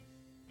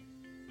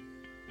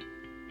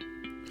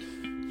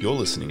You're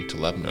listening to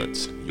Lab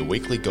Notes, your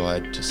weekly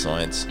guide to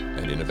science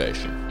and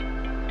innovation.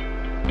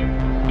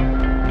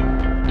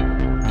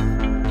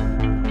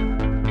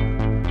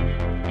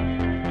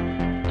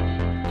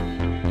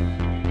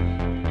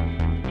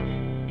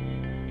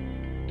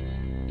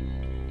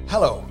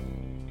 Hello,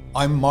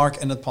 I'm Mark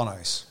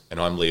Ennet-Panhuis. And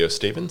I'm Leo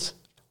Stevens.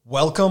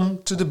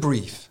 Welcome to The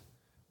Brief,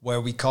 where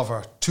we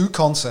cover two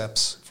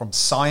concepts from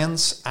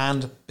science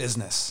and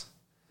business.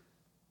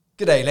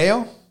 G'day,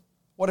 Leo.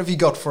 What have you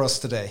got for us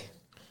today?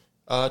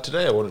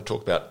 Today I want to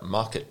talk about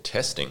market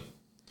testing.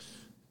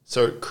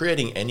 So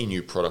creating any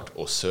new product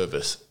or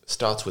service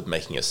starts with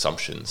making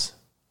assumptions.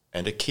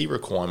 And a key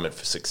requirement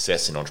for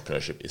success in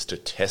entrepreneurship is to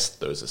test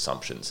those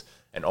assumptions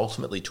and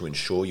ultimately to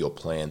ensure your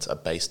plans are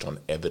based on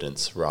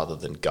evidence rather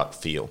than gut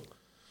feel.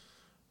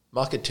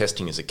 Market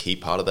testing is a key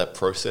part of that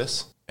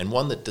process and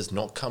one that does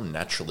not come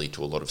naturally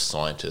to a lot of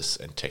scientists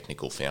and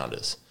technical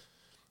founders.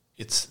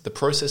 It's the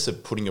process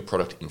of putting a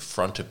product in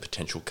front of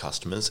potential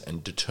customers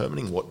and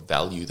determining what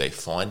value they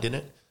find in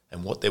it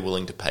and what they're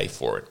willing to pay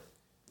for it.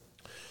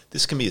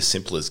 This can be as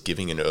simple as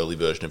giving an early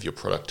version of your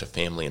product to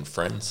family and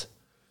friends,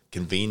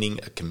 convening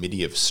a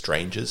committee of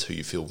strangers who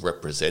you feel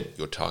represent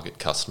your target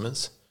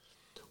customers,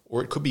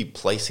 or it could be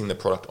placing the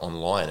product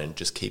online and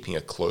just keeping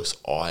a close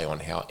eye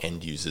on how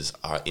end users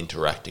are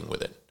interacting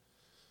with it.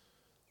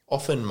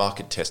 Often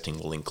market testing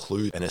will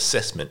include an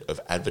assessment of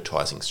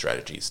advertising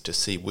strategies to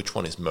see which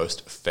one is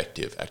most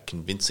effective at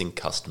convincing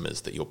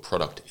customers that your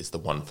product is the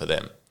one for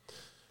them.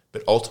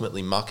 But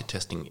ultimately, market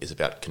testing is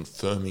about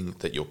confirming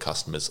that your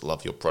customers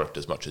love your product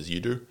as much as you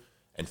do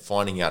and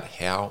finding out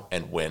how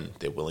and when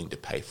they're willing to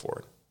pay for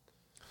it.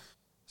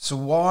 So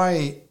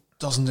why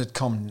doesn't it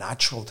come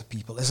natural to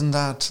people? Isn't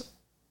that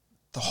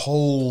the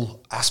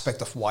whole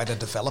aspect of why they're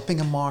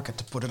developing a market,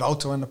 to put it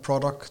out there in a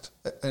product,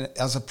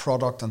 as a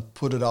product and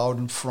put it out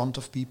in front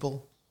of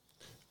people?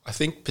 I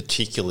think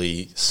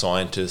particularly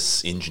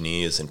scientists,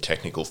 engineers and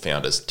technical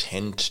founders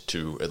tend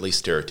to, at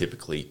least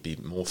stereotypically, be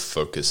more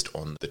focused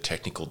on the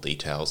technical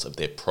details of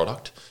their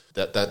product.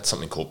 That's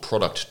something called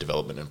product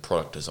development and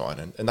product design.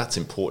 And that's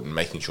important,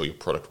 making sure your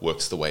product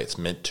works the way it's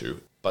meant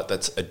to. But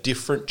that's a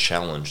different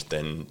challenge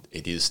than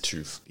it is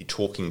to be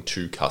talking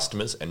to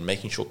customers and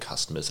making sure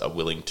customers are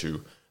willing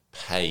to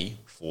pay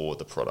for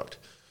the product.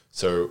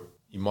 So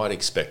you might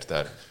expect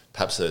that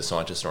perhaps a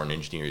scientist or an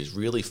engineer is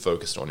really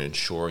focused on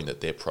ensuring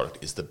that their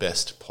product is the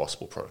best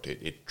possible product.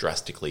 It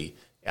drastically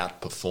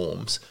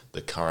outperforms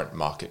the current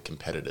market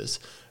competitors,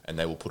 and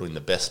they will put in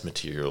the best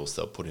materials,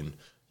 they'll put in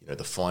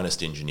the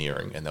finest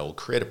engineering, and they will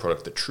create a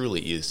product that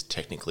truly is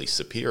technically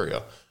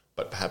superior,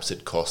 but perhaps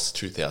it costs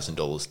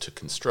 $2,000 to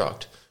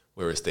construct,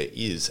 whereas there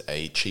is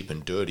a cheap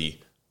and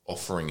dirty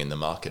offering in the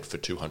market for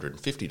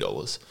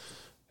 $250,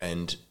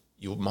 and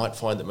you might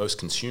find that most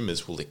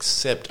consumers will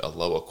accept a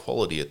lower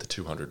quality at the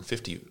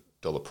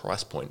 $250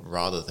 price point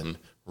rather than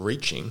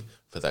reaching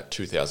for that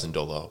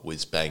 $2,000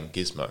 whiz-bang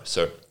gizmo.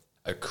 So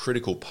a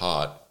critical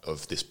part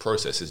of this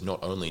process is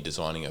not only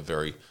designing a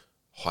very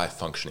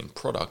high-functioning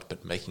product,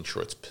 but making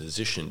sure it's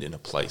positioned in a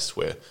place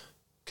where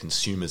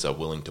consumers are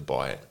willing to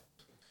buy it.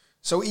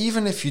 So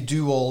even if you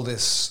do all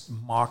this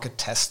market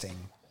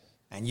testing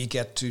and you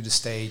get to the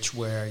stage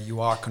where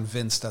you are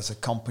convinced as a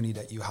company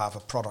that you have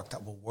a product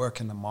that will work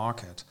in the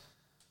market,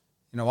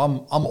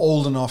 I'm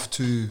old enough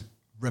to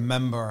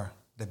remember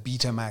the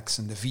Betamax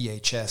and the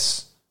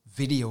VHS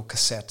video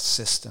cassette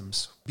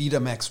systems.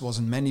 Betamax was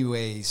in many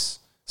ways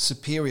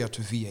superior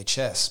to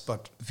VHS,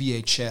 but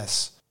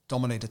VHS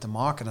dominated the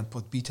market and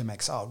put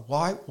Betamax out.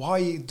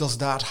 Why does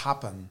that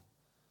happen?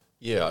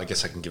 Yeah, I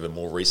guess I can give a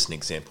more recent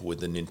example with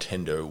the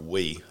Nintendo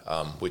Wii,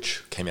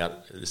 which came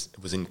out,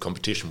 was in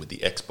competition with the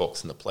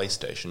Xbox and the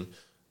PlayStation.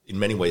 In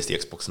many ways, the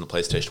Xbox and the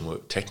PlayStation were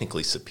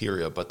technically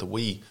superior, but the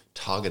Wii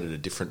targeted a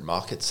different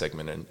market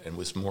segment and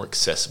was more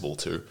accessible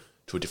to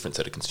a different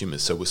set of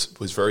consumers, so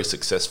was very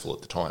successful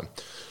at the time.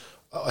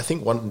 I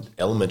think one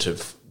element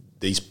of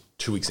these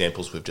two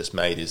examples we've just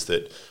made is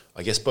that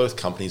I guess both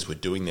companies were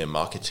doing their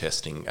market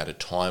testing at a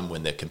time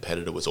when their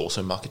competitor was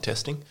also market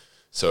testing.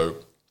 So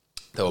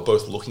they were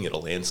both looking at a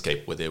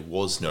landscape where there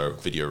was no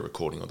video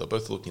recording, or they're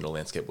both looking at a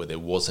landscape where there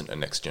wasn't a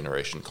next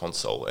generation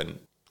console and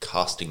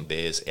casting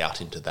theirs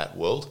out into that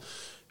world.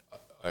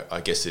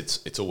 I guess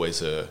it's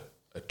always a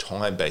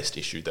time-based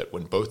issue that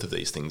when both of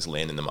these things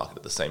land in the market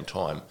at the same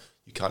time,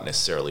 you can't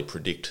necessarily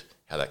predict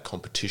how that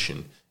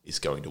competition is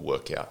going to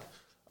work out.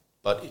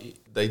 But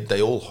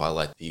they all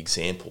highlight the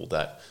example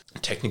that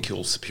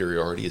technical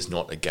superiority is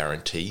not a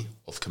guarantee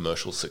of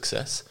commercial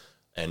success.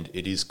 And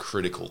it is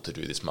critical to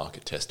do this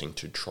market testing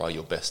to try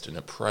your best and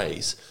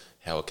appraise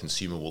how a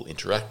consumer will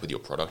interact with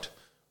your product,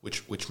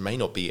 which may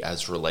not be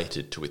as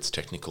related to its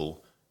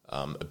technical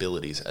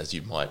abilities as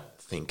you might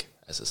think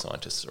as a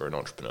scientist or an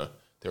entrepreneur.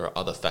 There are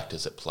other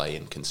factors at play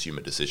in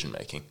consumer decision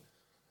making.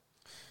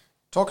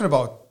 Talking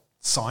about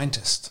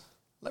scientists,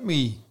 let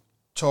me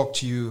talk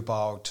to you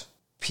about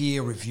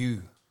peer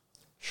review.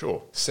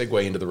 Sure.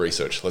 Segue into the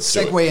research.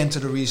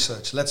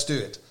 Let's do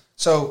it.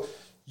 So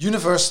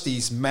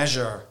universities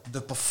measure the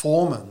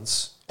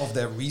performance of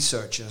their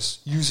researchers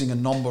using a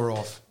number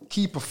of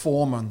key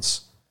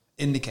performance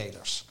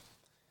indicators.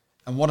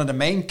 And one of the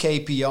main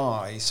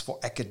KPIs for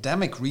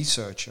academic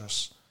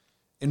researchers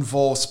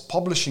involves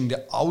publishing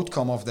the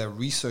outcome of their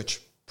research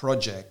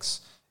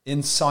projects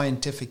in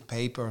scientific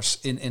papers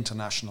in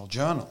international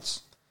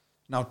journals.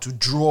 Now, to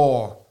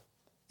draw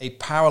a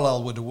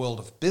parallel with the world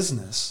of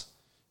business,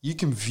 you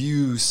can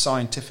view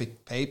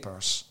scientific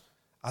papers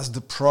as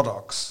the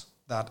products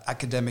that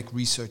academic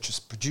researchers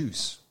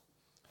produce.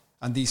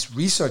 And these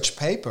research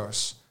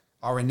papers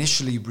are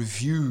initially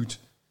reviewed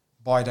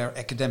by their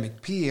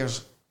academic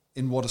peers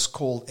in what is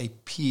called a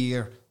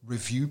peer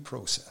review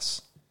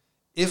process.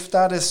 If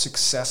that is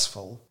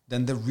successful,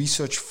 then the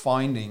research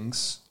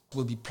findings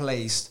will be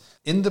placed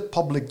in the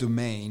public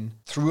domain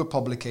through a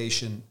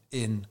publication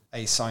in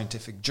a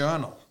scientific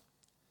journal.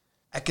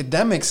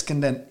 Academics can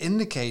then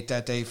indicate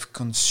that they've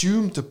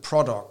consumed the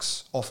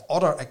products of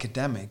other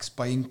academics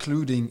by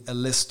including a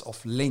list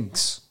of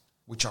links,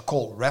 which are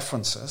called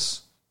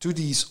references, to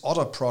these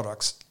other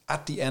products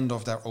at the end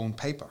of their own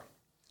paper.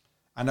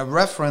 And a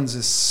reference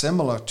is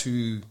similar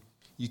to,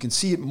 you can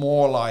see it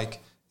more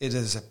like it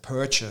is a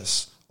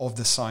purchase of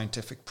the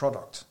scientific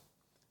product.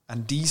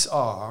 And these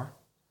are,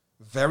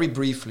 very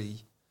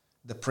briefly,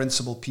 the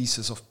principal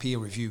pieces of peer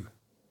review.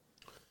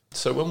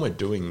 So when we're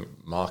doing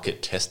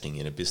market testing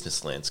in a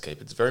business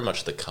landscape, it's very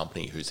much the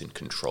company who's in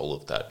control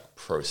of that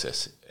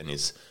process and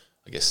is,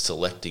 I guess,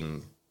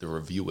 selecting the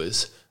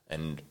reviewers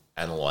and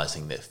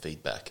analysing their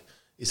feedback.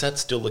 Is that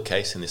still the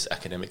case in this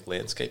academic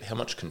landscape? How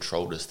much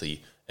control does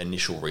the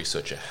initial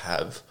researcher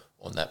have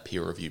on that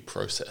peer review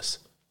process?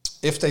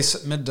 If they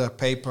submit their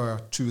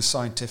paper to a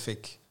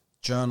scientific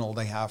journal,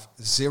 they have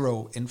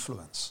zero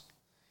influence.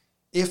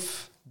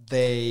 If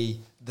they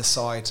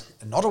decide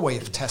another way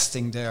of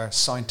testing their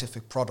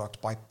scientific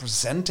product by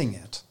presenting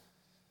it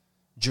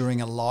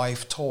during a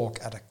live talk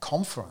at a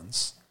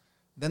conference,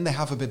 then they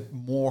have a bit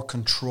more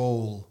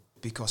control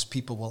because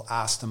people will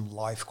ask them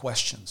live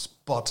questions.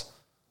 But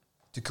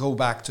to go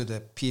back to the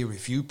peer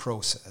review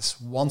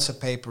process, once a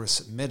paper is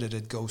submitted,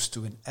 it goes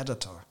to an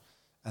editor,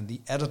 and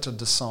the editor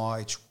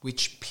decides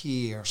which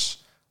peers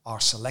are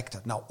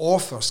selected. Now,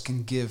 authors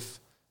can give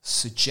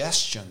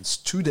suggestions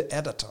to the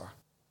editor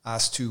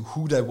as to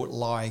who they would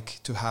like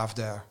to have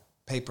their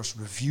papers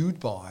reviewed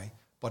by,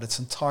 but it's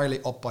entirely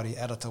up by the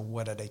editor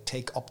whether they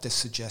take up this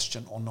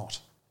suggestion or not.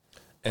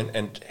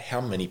 And how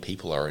many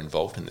people are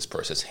involved in this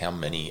process? How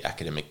many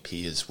academic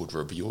peers would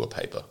review a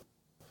paper?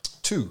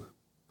 2.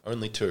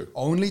 Only 2?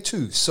 Only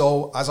 2.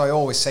 So, as I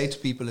always say to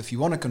people, if you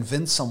want to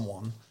convince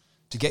someone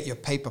to get your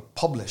paper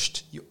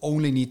published, you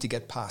only need to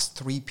get past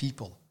 3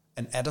 people,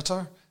 an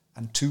editor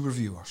and 2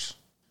 reviewers.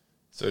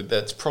 So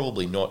that's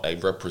probably not a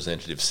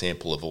representative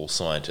sample of all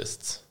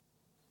scientists.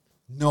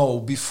 No,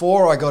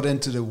 before I got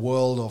into the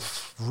world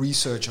of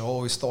research, I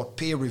always thought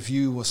peer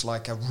review was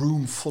like a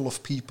room full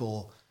of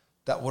people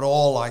that would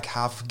all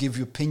give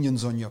you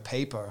opinions on your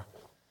paper.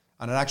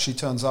 And it actually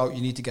turns out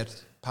you need to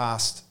get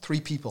past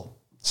 3 people.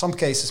 Some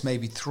cases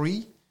maybe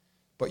 3,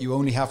 but you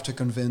only have to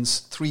convince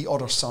 3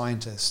 other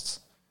scientists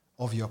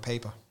of your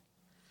paper.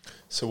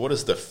 So what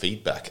does the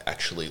feedback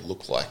actually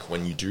look like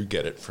when you do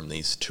get it from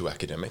these 2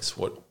 academics?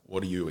 What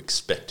are you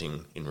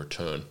expecting in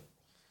return?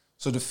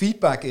 So the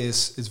feedback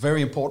is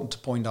very important to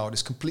point out,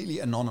 is completely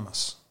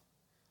anonymous,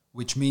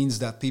 which means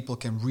that people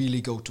can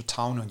really go to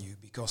town on you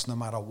because no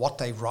matter what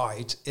they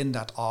write in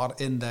that art,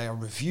 in their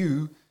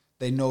review,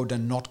 they know they're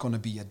not going to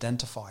be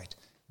identified.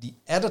 The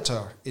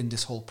editor in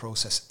this whole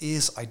process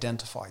is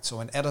identified.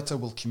 So an editor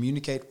will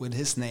communicate with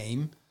his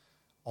name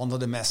under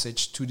the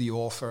message to the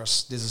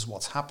authors, this is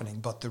what's happening,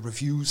 but the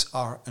reviews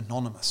are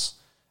anonymous.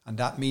 And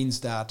that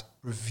means that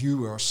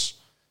reviewers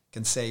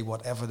can say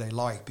whatever they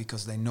like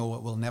because they know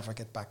it will never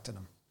get back to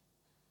them.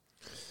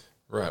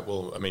 Right.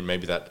 Well, I mean,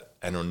 maybe that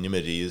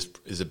anonymity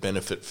is a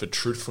benefit for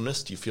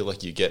truthfulness. Do you feel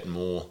like you get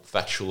more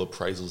factual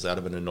appraisals out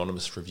of an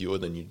anonymous reviewer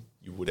than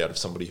you would out of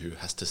somebody who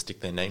has to stick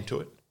their name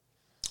to it?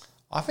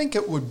 I think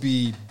it would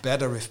be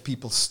better if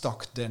people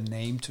stuck their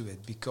name to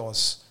it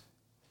because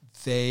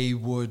they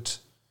would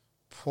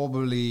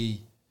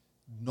probably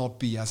not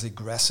be as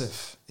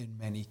aggressive in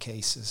many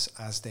cases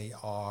as they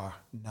are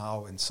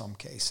now in some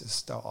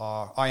cases.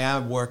 I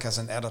work as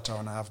an editor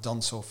and I have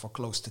done so for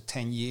close to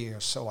 10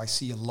 years, so I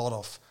see a lot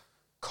of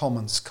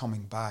comments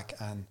coming back,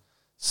 and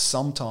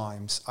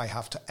sometimes I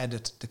have to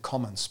edit the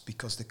comments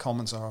because the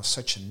comments are of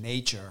such a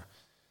nature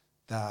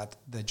that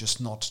they're just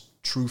not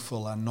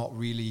truthful and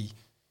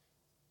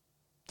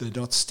they're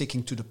not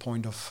sticking to the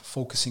point of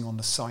focusing on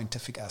the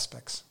scientific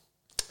aspects.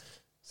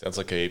 Sounds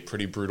like a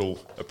pretty brutal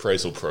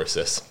appraisal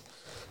process.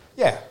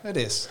 Yeah, it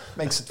is.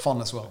 Makes it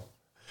fun as well.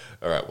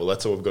 All right, well,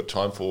 that's all we've got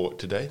time for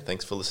today.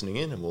 Thanks for listening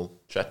in, and we'll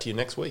chat to you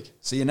next week.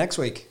 See you next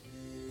week.